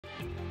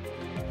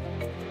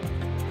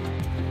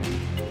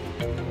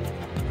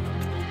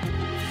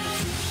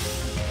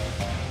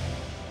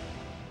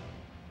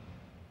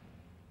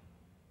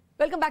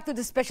Welcome back to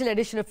this special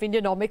edition of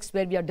Indianomics,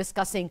 where we are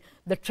discussing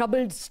the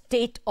troubled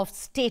state of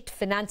state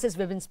finances.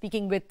 We've been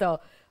speaking with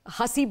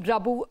Haseeb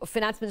Drabu,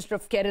 Finance Minister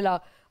of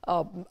Kerala,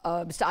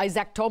 Mr.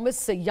 Isaac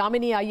Thomas,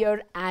 Yamini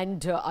Aiyar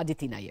and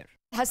Aditi Nayar.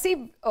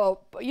 Haseeb,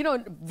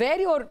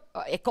 wear your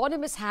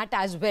economist hat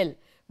as well,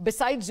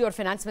 besides your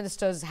finance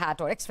minister's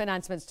hat or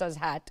ex-finance minister's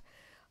hat.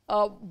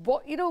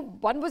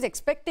 One was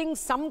expecting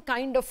some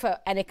kind of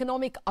an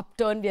economic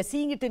upturn. We are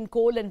seeing it in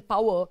coal and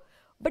power.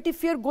 But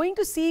if you're going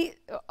to see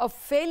a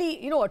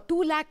fairly, a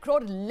 2 lakh crore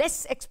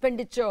less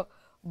expenditure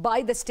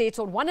by the states,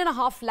 or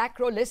 1.5 lakh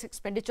crore less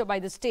expenditure by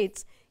the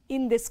states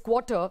in this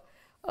quarter,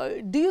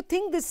 do you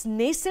think this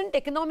nascent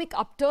economic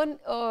upturn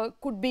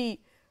could be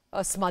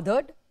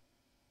smothered?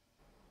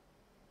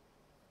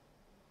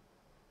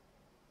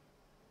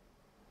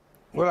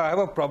 Well, I have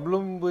a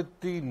problem with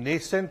the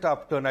nascent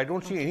upturn. I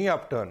don't see any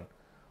upturn.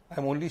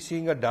 I'm only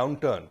seeing a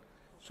downturn.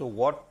 So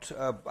what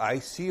I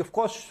see, of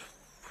course,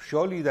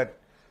 surely that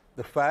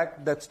the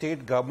fact that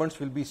state governments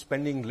will be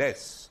spending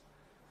less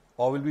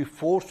or will be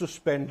forced to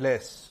spend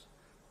less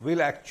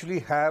will actually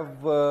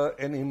have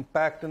an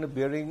impact and a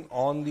bearing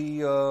on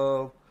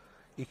the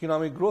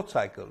economic growth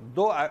cycle.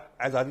 Though,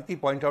 as Aditi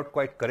pointed out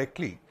quite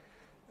correctly,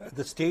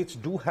 the states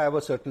do have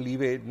a certain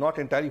leeway, not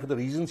entirely for the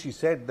reasons she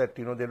said that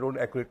they don't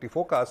accurately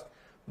forecast,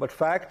 but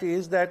fact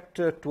is that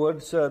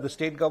towards the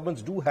state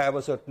governments do have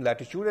a certain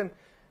latitude, and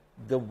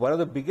one of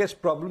the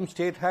biggest problems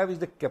states have is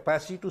the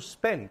capacity to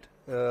spend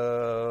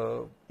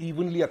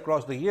evenly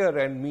across the year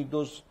and meet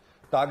those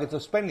targets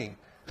of spending.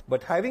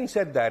 But having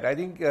said that, I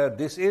think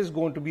this is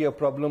going to be a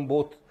problem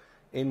both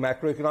in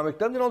macroeconomic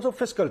terms and also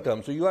fiscal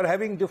terms. So you are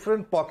having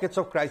different pockets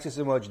of crisis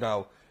emerge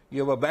now.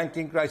 You have a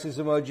banking crisis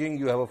emerging,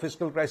 you have a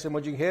fiscal crisis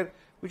emerging here,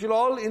 which will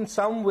all in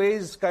some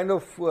ways kind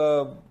of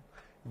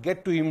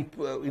get to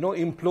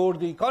implode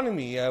the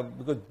economy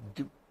because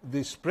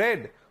the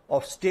spread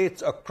of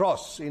states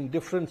across in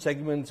different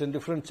segments, in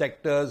different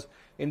sectors,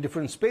 in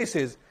different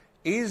spaces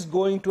is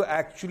going to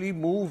actually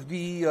move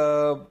the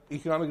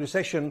economic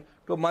recession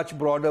to a much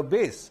broader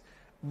base.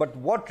 But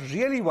what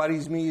really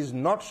worries me is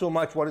not so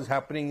much what is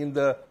happening in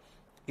the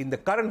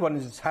current one.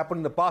 It's happened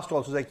in the past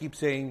also, as I keep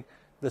saying.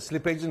 The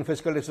slippage in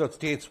fiscal deficit of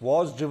states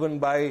was driven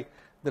by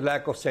the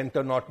lack of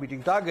center not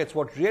meeting targets.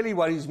 What really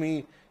worries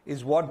me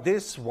is what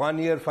this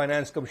one-year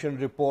Finance Commission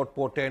report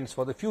portends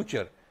for the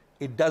future.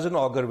 It doesn't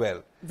augur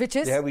well. Which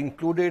is? They have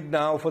included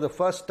now for the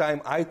first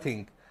time, I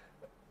think,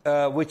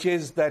 which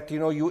is that,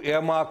 you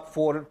earmark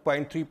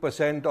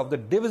 4.3% of the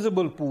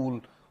divisible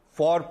pool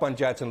for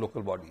panchayats and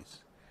local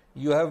bodies.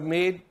 You have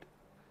made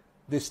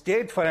the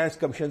state finance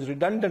commissions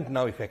redundant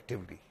now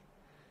effectively.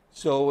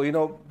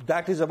 So,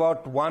 that is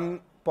about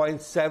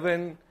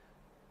 1.7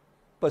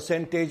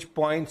 percentage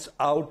points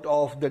out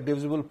of the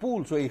divisible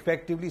pool. So,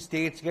 effectively,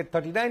 states get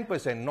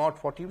 39%,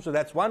 not 40%. So,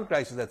 that's one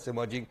crisis that's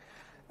emerging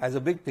as a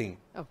big thing.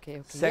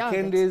 Okay.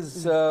 Second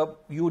is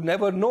you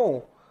never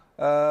know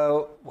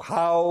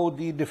how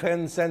the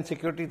defense and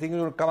security thing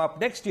will come up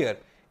next year.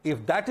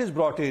 If that is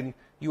brought in,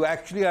 you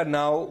actually are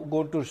now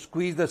going to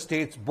squeeze the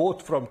states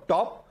both from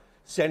top.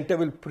 Center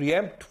will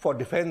preempt for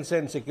defense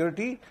and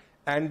security,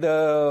 and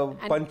the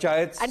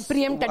panchayats and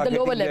preempt at the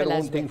lower level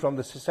as well from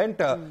the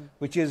center,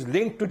 which is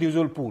linked to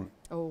divisible pool.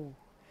 Oh.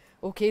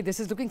 Okay, this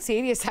is looking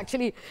serious.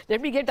 Actually,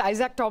 let me get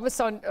Isaac Thomas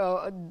on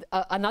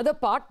another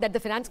part that the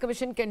Finance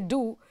Commission can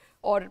do,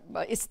 or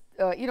is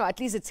at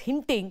least it's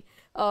hinting.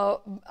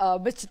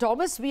 Mr.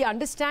 Thomas, we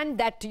understand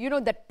that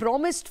that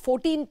promised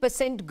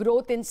 14%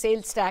 growth in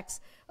sales tax,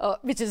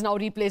 which is now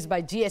replaced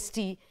by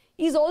GST,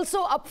 is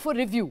also up for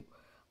review.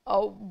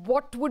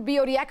 What would be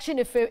your reaction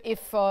if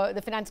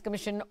the Finance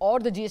Commission or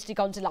the GST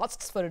Council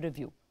asks for a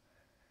review?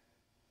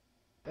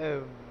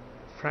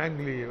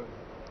 Frankly,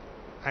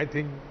 I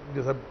think it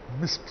is a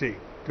mistake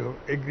to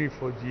agree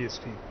for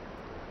GST.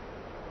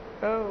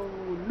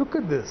 Look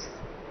at this.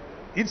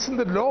 It's in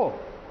the law.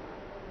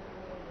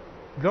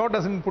 Law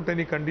doesn't put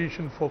any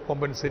condition for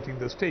compensating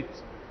the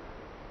states.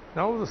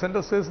 Now the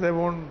center says they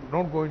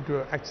not going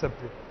to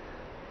accept it.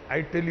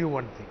 I tell you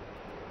one thing.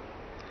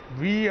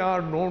 We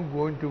are not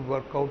going to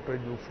work out a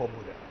new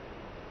formula.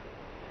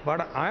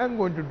 But I am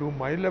going to do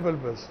my level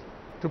best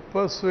to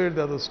persuade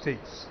the other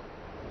states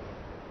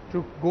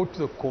to go to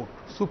the court,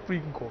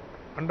 Supreme Court,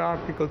 under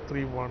Article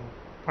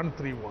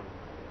 131,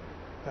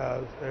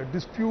 a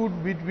dispute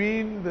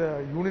between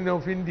the Union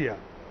of India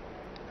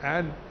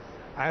and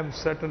I am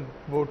certain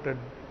about a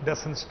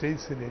dozen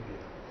states in India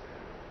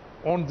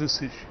on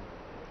this issue.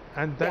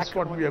 And that's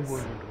what we are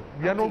going to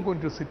do. We are not going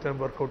to sit and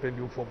work out a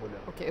new formula.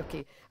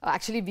 Okay.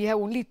 Actually, we have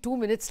only 2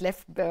 minutes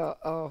left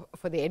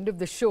for the end of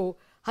the show.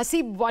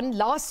 Haseeb,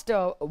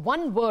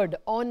 one word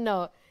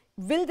on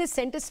will the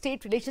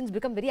center-state relations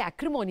become very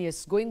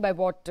acrimonious, going by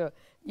what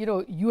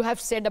you have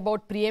said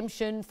about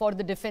preemption for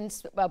the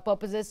defense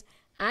purposes,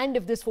 and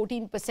if this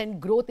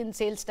 14% growth in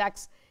sales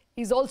tax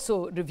is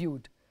also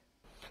reviewed?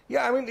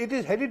 Yeah, I mean, it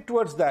is headed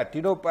towards that,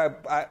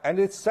 and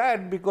it's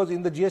sad because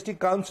in the GST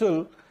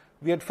Council,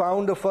 we had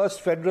found a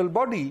first federal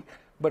body,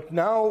 but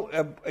now,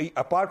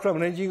 apart from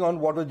ranging on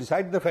what was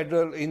decided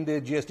in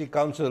the GST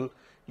Council,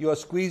 You are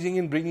squeezing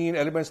in, bringing in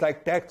elements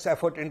like tax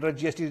effort into the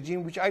GST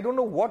regime, which I don't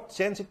know what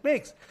sense it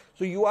makes.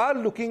 So you are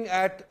looking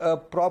at a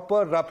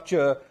proper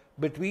rupture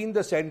between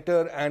the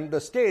centre and the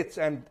states.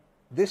 And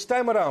this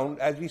time around,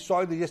 as we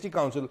saw in the GST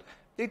Council,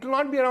 it will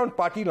not be around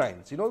party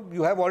lines. You know,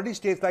 you have already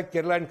states like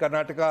Kerala and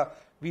Karnataka.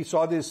 We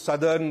saw these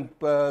southern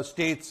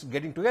states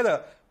getting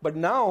together. But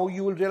now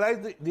you will realize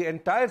the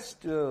entire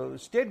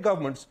state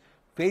governments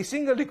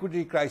facing a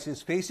liquidity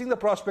crisis, facing the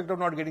prospect of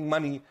not getting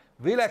money,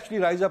 will actually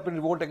rise up and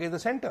revolt against the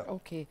centre.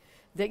 Okay.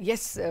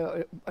 Yes,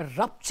 a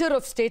rupture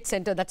of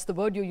state-centre, that's the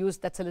word you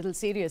used, that's a little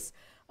serious.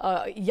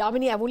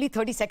 Yamini, I have only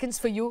 30 seconds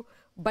for you,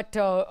 but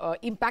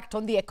impact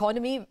on the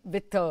economy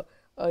with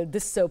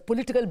this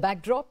political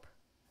backdrop?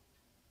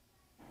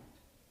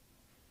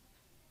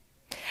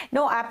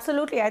 No,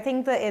 absolutely. I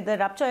think the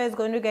rupture is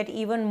going to get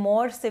even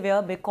more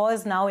severe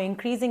because now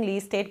increasingly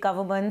state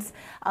governments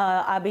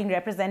are being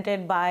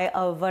represented by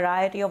a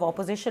variety of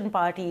opposition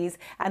parties,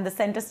 and the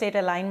centre-state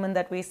alignment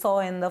that we saw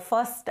in the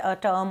first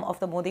term of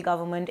the Modi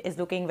government is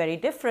looking very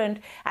different,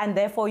 and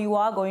therefore you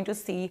are going to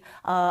see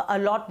a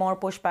lot more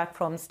pushback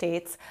from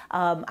states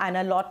and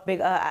a lot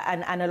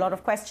and a lot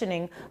of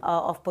questioning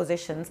of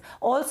positions.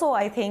 Also,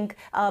 I think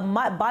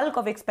bulk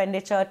of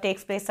expenditure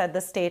takes place at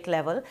the state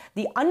level.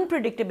 The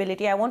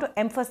unpredictability, I want to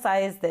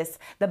emphasize this,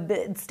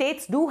 the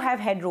states do have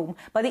headroom,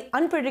 but the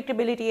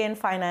unpredictability in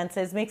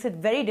finances makes it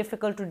very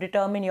difficult to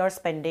determine your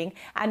spending,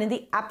 and in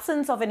the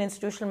absence of an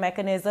institutional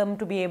mechanism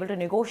to be able to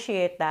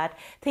negotiate that,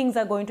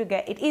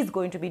 it is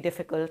going to be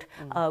difficult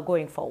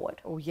going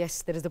forward. Oh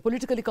yes, there is the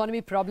political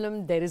economy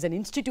problem, there is an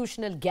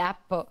institutional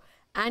gap,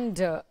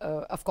 and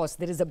of course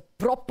there is a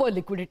proper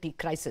liquidity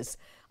crisis.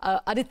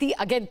 Aditi,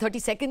 again 30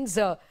 seconds.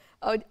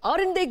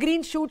 Aren't they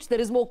green shoots?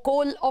 There is more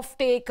coal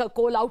offtake,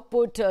 coal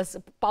output,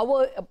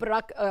 power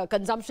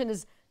consumption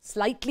is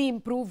slightly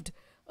improved.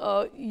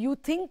 You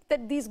think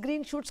that these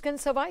green shoots can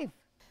survive?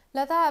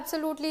 Latha,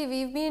 absolutely.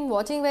 We've been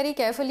watching very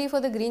carefully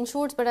for the green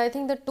shoots, but I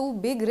think the two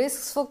big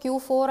risks for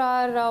Q4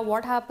 are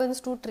what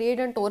happens to trade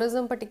and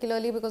tourism,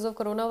 particularly because of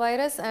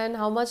coronavirus, and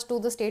how much do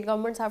the state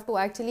governments have to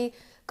actually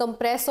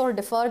compress or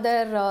defer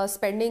their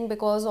spending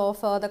because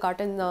of the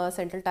cut in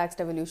central tax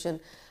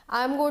devolution.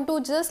 I'm going to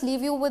just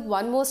leave you with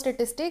one more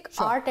statistic.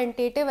 Sure. Our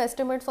tentative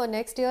estimate for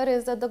next year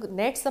is that the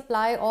net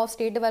supply of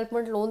state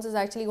development loans is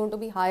actually going to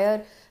be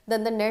higher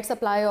than the net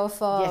supply of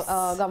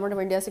Government of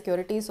India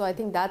securities. So I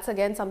think that's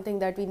again something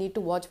that we need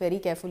to watch very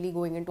carefully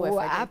going into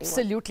FY21.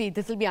 Absolutely.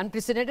 This will be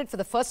unprecedented. For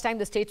the first time,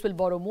 the states will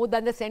borrow more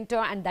than the centre,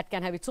 and that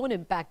can have its own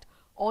impact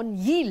on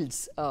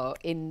yields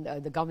in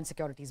the government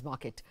securities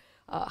market.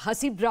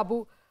 Haseeb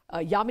Drabu,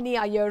 Yamini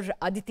Aiyar,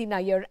 Aditi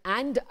Nayar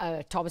and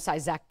Thomas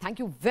Isaac, thank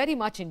you very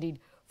much indeed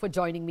for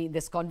joining me in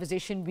this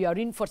conversation. We are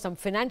in for some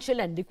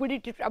financial and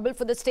liquidity trouble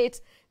for the states.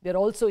 We are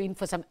also in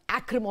for some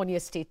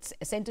acrimonious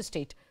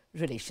centre-state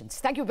relations.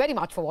 Thank you very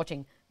much for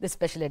watching this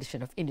special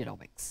edition of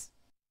Indianomics.